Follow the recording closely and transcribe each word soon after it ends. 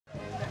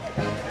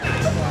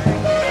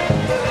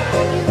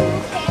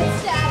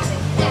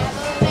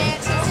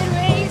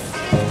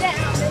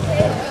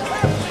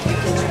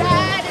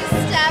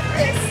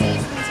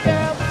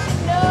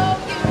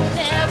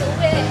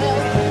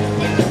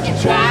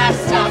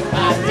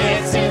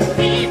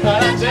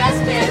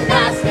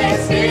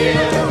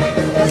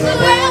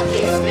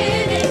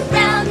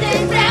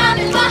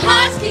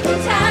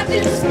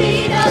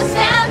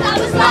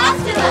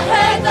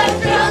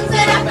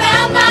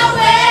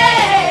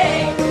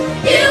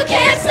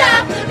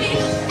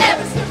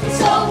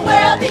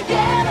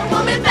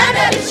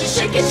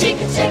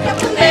shake up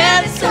the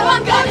man. So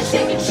I'm gonna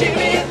shake and shake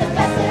it the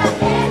best that I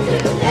can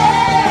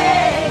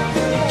today.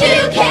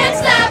 You can't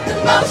stop the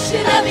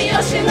motion of the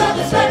ocean of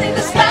the sun in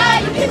the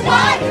sky. You can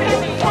wire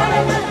if you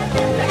wanna run,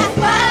 that's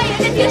why.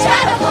 And if you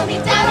try to hold me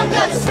down, I'm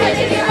gonna spit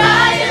in your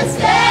eye and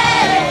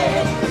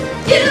say,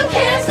 you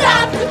can't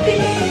stop the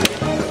beat.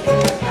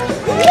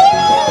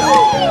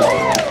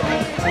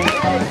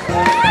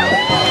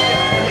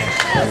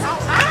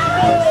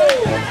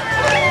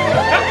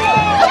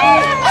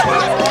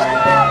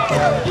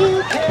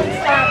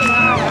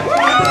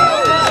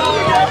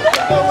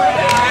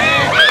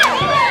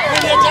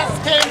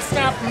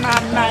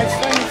 Nice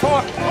thing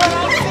for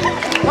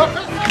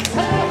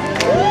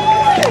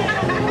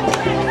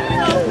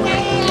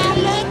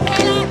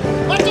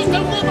what is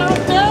the whip out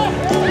there?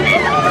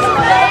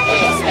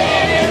 It's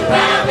spinning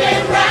round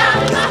and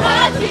round. My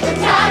heart beating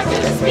tight to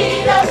the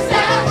speed of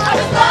sound. I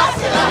was lost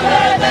till I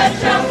heard the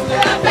drums,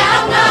 but I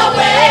found my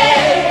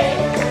way.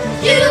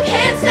 You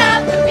can't stop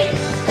the beat.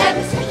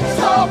 Ever since this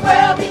whole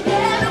world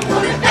began, I'm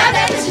pulling back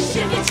that it's a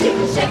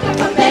shake up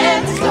a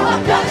man. So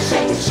I'm gonna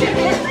shake and shake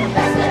it the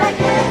best that I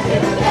can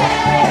today.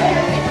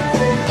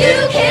 You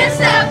can't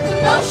stop the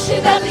motion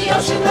of the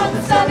ocean, of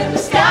the sun in the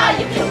sky.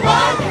 You can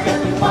walk.